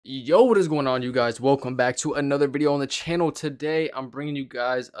Yo, what is going on, you guys? Welcome back to another video on the channel. Today I'm bringing you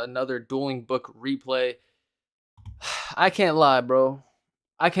guys another dueling book replay. I can't lie, bro.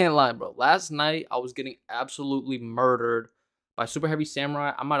 Last night I was getting absolutely murdered by Super Heavy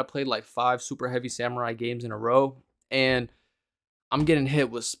Samurai. I might have played like 5 Super Heavy Samurai games in a row, and I'm getting hit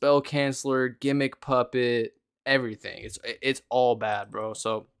with Spell Canceller, Gimmick Puppet, everything. It's all bad, bro.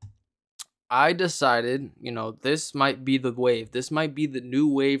 So I decided, this might be the wave. This might be the new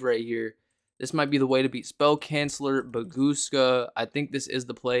wave right here. This might be the way to beat Spell Canceller Bagooska. I think this is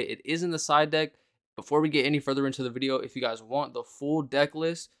the play. It is in the side deck. Before we get any further into the video, if you guys want the full deck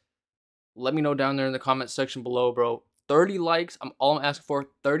list, let me know down there in the comment section below, bro. 30 likes. All I'm asking for.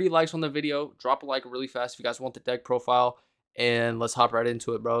 30 likes on the video. Drop a like really fast if you guys want the deck profile. And let's hop right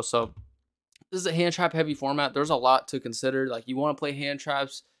into it, bro. So this is a hand trap heavy format. There's a lot to consider. Like, you want to play hand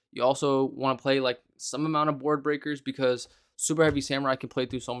traps. You also want to play like some amount of board breakers, because Super Heavy Samurai can play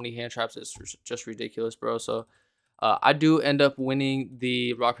through so many hand traps. It's just ridiculous, bro. So I do end up winning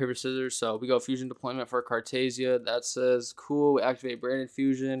the rock, paper, scissors. So we go fusion deployment for Cartesia. That says cool. We activate Brandon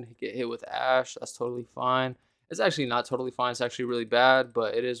fusion. Get hit with Ash. That's totally fine. It's actually not totally fine. It's actually really bad,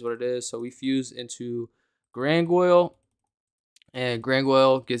 but it is what it is. So we fuse into Grangoyle. And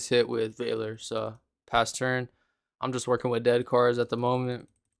Grangoyle gets hit with Valor. So pass turn. I'm just working with dead cards at the moment.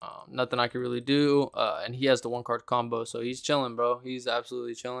 Nothing I can really do. And he has the 1-card combo, so he's chilling, bro. He's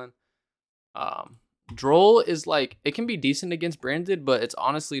absolutely chilling. Droll is like, it can be decent against Branded, but it's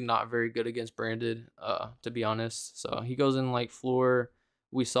honestly not very good against Branded, to be honest. So he goes in like floor.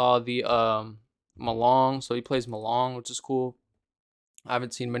 We saw the Malong, so he plays Malong, which is cool. I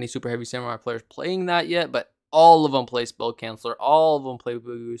haven't seen many Super Heavy Samurai players playing that yet, but all of them play Spell Canceller. All of them play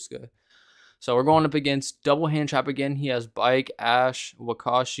Bagooska. So we're going up against double hand trap again. He has Bike, Ash,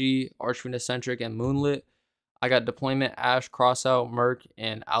 Wakashi, Archfiend Eccentric, and Moonlit. I got deployment, Ash, Crossout, Merc,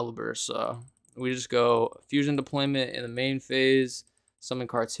 and Alibur. So we just go fusion deployment in the main phase. Summon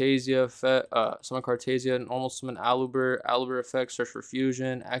Cartesia, normal summon Alibur effect, search for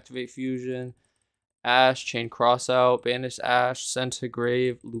fusion, activate fusion, Ash, chain Crossout, banish Ash, send to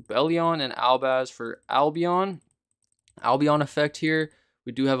grave, Lubellion, and Albaz for Albion. Albion effect here.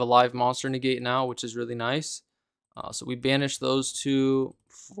 We do have a live monster negate now, which is really nice. So we banish those two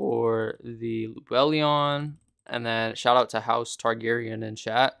for the Lubellion. And then shout out to House Targaryen in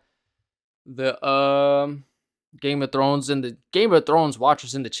chat. The Game of Thrones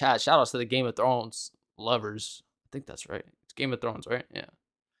watchers in the chat. Shout out to the Game of Thrones lovers. I think that's right. It's Game of Thrones, right? Yeah.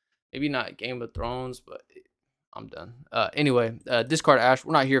 Maybe not Game of Thrones, but I'm done. Anyway, discard Ash.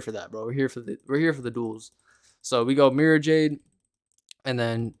 We're not here for that, bro. We're here for the duels. So we go Mirror Jade, and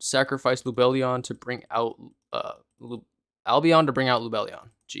then sacrifice Lubellion to bring out Albion to bring out Lubellion.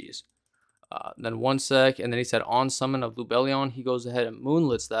 Jeez. Then 1 sec, and then he said on summon of Lubellion. He goes ahead and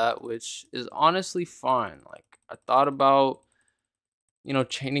moonlets that, which is honestly fine. Like, I thought about,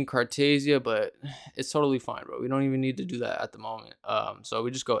 chaining Cartesia, but it's totally fine, bro. We don't even need to do that at the moment. So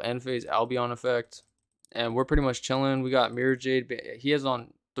we just go end phase Albion effect, and we're pretty much chilling. We got Mirror Jade. He has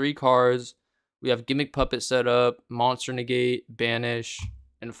on 3 cards. We have Gimmick Puppet set up, Monster Negate, Banish,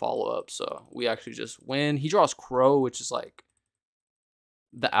 and Follow Up. So we actually just win. He draws Crow, which is like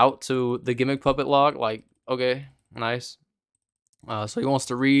the out to the Gimmick Puppet log. Like, okay, nice. So he wants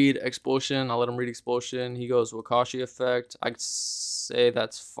to read Expulsion. I'll let him read Expulsion. He goes Wakashi effect. I say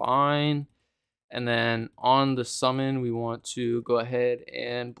that's fine. And then on the summon, we want to go ahead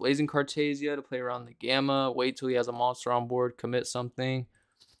and Blazing Cartesia to play around the Gamma. Wait till he has a monster on board. Commit something.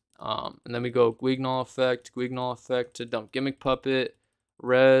 And then we go Guignol effect to dump Gimmick Puppet,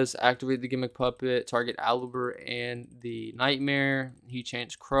 res, activate the Gimmick Puppet, target Alibur and the Nightmare. He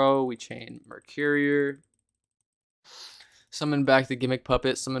chains Crow, we chain Mercurier. Summon back the Gimmick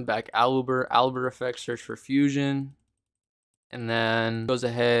Puppet, summon back Alibur effect, search for fusion. And then goes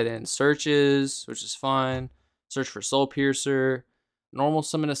ahead and searches, which is fine. Search for Soul Piercer. Normal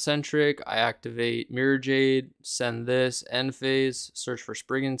summon Eccentric, I activate Mirror Jade, send this, end phase, search for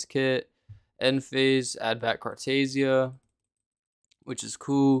Spriggan's Kit, end phase, add back Cartesia, which is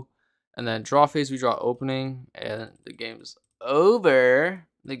cool. And then draw phase, we draw opening, and the game is over.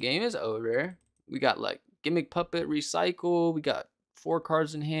 The game is over. We got like Gimmick Puppet recycle, we got 4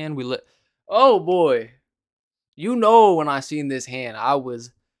 cards in hand, oh boy. When I seen this hand, I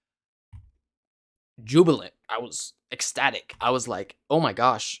was jubilant. I was ecstatic. I was like, oh my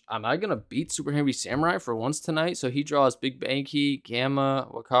gosh, am I gonna beat Super Heavy Samurai for once tonight? So he draws Big Banky, Gamma,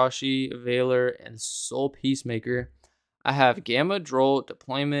 Wakashi, Valor, and Soul Peacemaker. I have Gamma, Droll,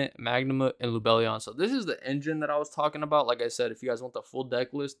 Deployment, Magnuma, and Lubellion. So this is the engine that I was talking about. Like I said, if you guys want the full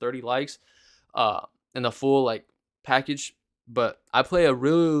deck list, 30 likes, and the full like package But I play a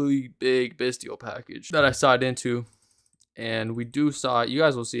really big Bestial package that I side into, and we do side, you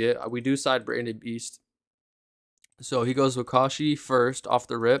guys will see it, we do side Branded Beast. So he goes Wakashi first off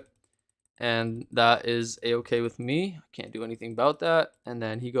the rip, and that is a-okay with me. I can't do anything about that. And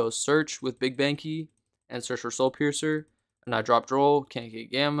then he goes Search with Big Banky and search for Soul Piercer, and I drop Droll, can't get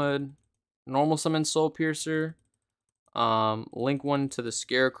Gamma, normal summon Soul Piercer, link one to the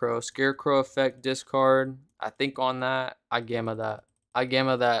Scarecrow effect, discard. I think on that, I Gamma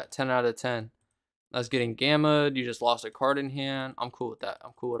that 10 out of 10. That's getting Gamma. You just lost a card in hand. I'm cool with that.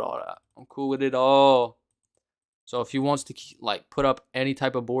 I'm cool with all that. I'm cool with it all. So if he wants to like put up any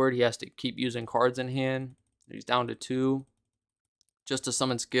type of board, he has to keep using cards in hand. He's down to 2 just to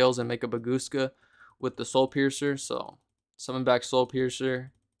summon Scales and make a Bagooska with the Soul Piercer. So summon back Soul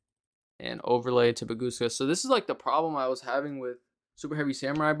Piercer and overlay to Bagooska. So this is like the problem I was having with Super Heavy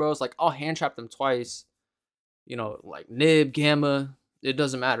Samurai Bros. Like I'll hand trap them twice, you know, like Nib, Gamma, it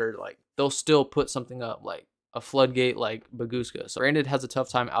doesn't matter. Like they'll still put something up, like a floodgate like Bagooska. So Branded has a tough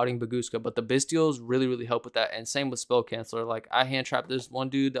time outing Bagooska, but the Bestials really, really help with that. And same with Spell Canceller. Like I hand trapped this one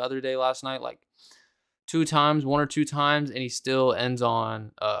dude the other day last night, like 1 or 2 times, and he still ends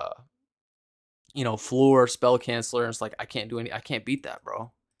on you know, floor Spell Canceller, and it's like I can't beat that,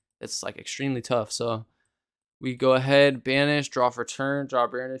 bro. It's like extremely tough. So we go ahead, banish, draw for turn, draw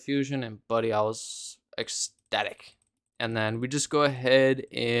Branded Fusion, and buddy, I was ecstatic. And then we just go ahead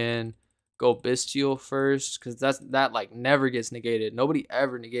and go Bestial first, because that like never gets negated. Nobody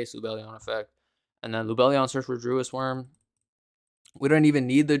ever negates Lubellion effect. And then Lubellion search for Druis Worm. We don't even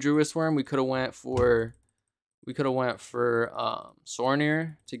need the Druis Worm. We could have went for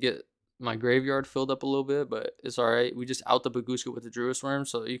Sornir to get my graveyard filled up a little bit, but it's all right. We just out the Bagooska with the Druis Worm.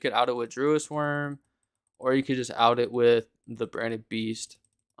 So you could out it with Druis Worm, or you could just out it with the Branded Beast.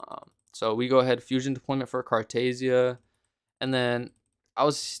 So we go ahead, Fusion Deployment for Cartesia. And then I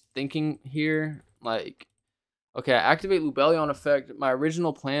was thinking here, like, okay, I activate Lubellion effect. My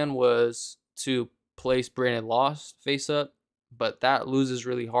original plan was to place Branded Lost face up, but that loses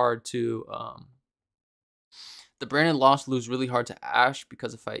really hard to the Branded Lost lose really hard to Ash,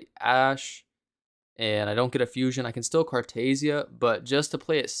 because if I Ash and I don't get a fusion, I can still Cartesia, but just to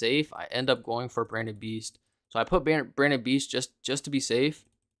play it safe, I end up going for Branded Beast. So I put Branded Beast just to be safe,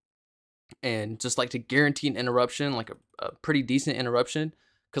 and just like to guarantee an interruption, like a pretty decent interruption.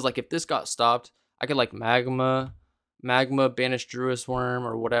 Because like if this got stopped, I could like magma banish Druis Worm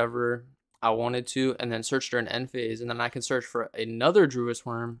or whatever I wanted to, and then search during end phase, and then I can search for another Druis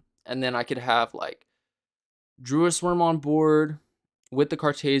Worm, and then I could have like Druis Worm on board with the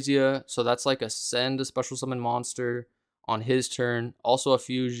Cartesia. So that's like a send a special summon monster on his turn, also a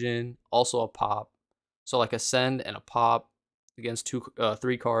fusion, also a pop. So like a send and a pop against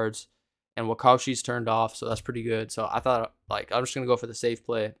 3 cards, and Wakashi's turned off, so that's pretty good. So I thought, like, I'm just gonna go for the safe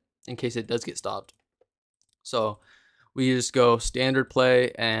play in case it does get stopped. So we just go standard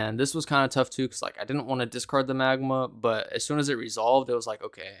play, and this was kind of tough too, because like I didn't want to discard the magma, but as soon as it resolved, it was like,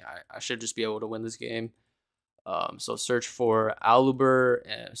 okay, I should just be able to win this game. So search for Aluber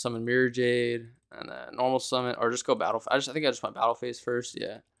and summon Mirror Jade, and then normal summon, or just go battle. I think I just went battle phase first.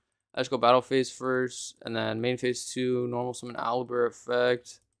 Yeah, I just go battle phase first, and then main phase 2, normal summon Aluber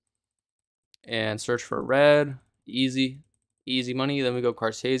effect, and search for red. Easy money. Then we go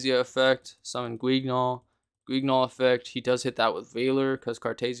Cartesia effect, summon Guignol effect. He does hit that with Valor because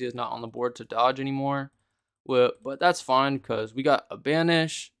Cartesia is not on the board to dodge anymore. Well, but that's fine because we got a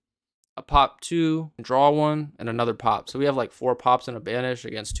banish, a pop 2, draw 1, and another pop. So we have like 4 pops and a banish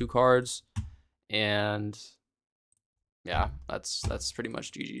against 2 cards, and yeah, that's pretty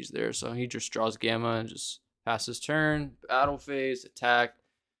much GG's there. So he just draws Gamma and just passes turn, battle phase, attack.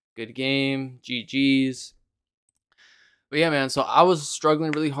 Good game, GG's. But yeah, man, so I was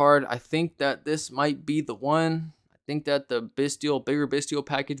struggling really hard. I think that this might be the one. I think that the bigger Bestial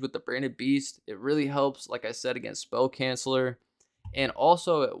package with the Branded Beast, it really helps, like I said, against Spell Canceller. And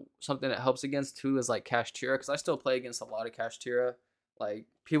also something that helps against too is like Kashtira, because I still play against a lot of Kashtira. Like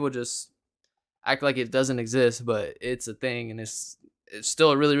people just act like it doesn't exist, but it's a thing, and it's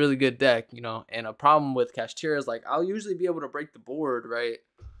still a really, really good deck, you know. And a problem with Kashtira is like I'll usually be able to break the board, right?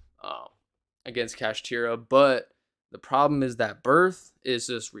 Against Kashtira, but the problem is that Birth is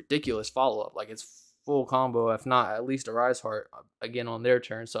just ridiculous follow-up. Like it's full combo, if not at least a Rise Heart again on their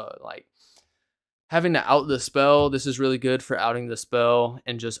turn. So like having to out the spell, this is really good for outing the spell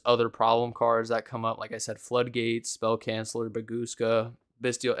and just other problem cards that come up. Like I said, Floodgates, Spell Canceller, Bagooska,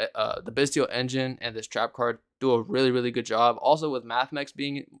 Bestial, the Bestial Engine, and this trap card do a really, really good job. Also with Mathmex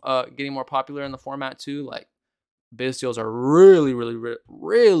being getting more popular in the format too, like Bestials are really, really,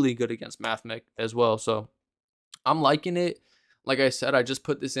 really good against Mathmech as well. So I'm liking it. Like I said, I just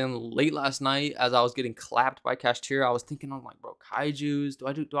put this in late last night as I was getting clapped by Cashier. I was thinking, I'm like, bro, kaijus.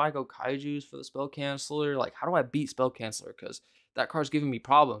 Do I go kaijus for the spell canceller? Like, how do I beat spell canceller? Because that card's giving me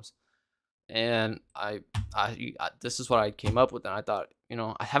problems. And this is what I came up with, and I thought,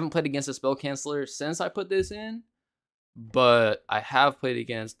 I haven't played against a spell canceller since I put this in, but I have played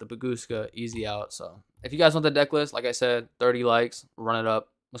against the Bagooska easy out. So if you guys want the deck list, like I said, 30 likes, run it up.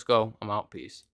 Let's go. I'm out. Peace.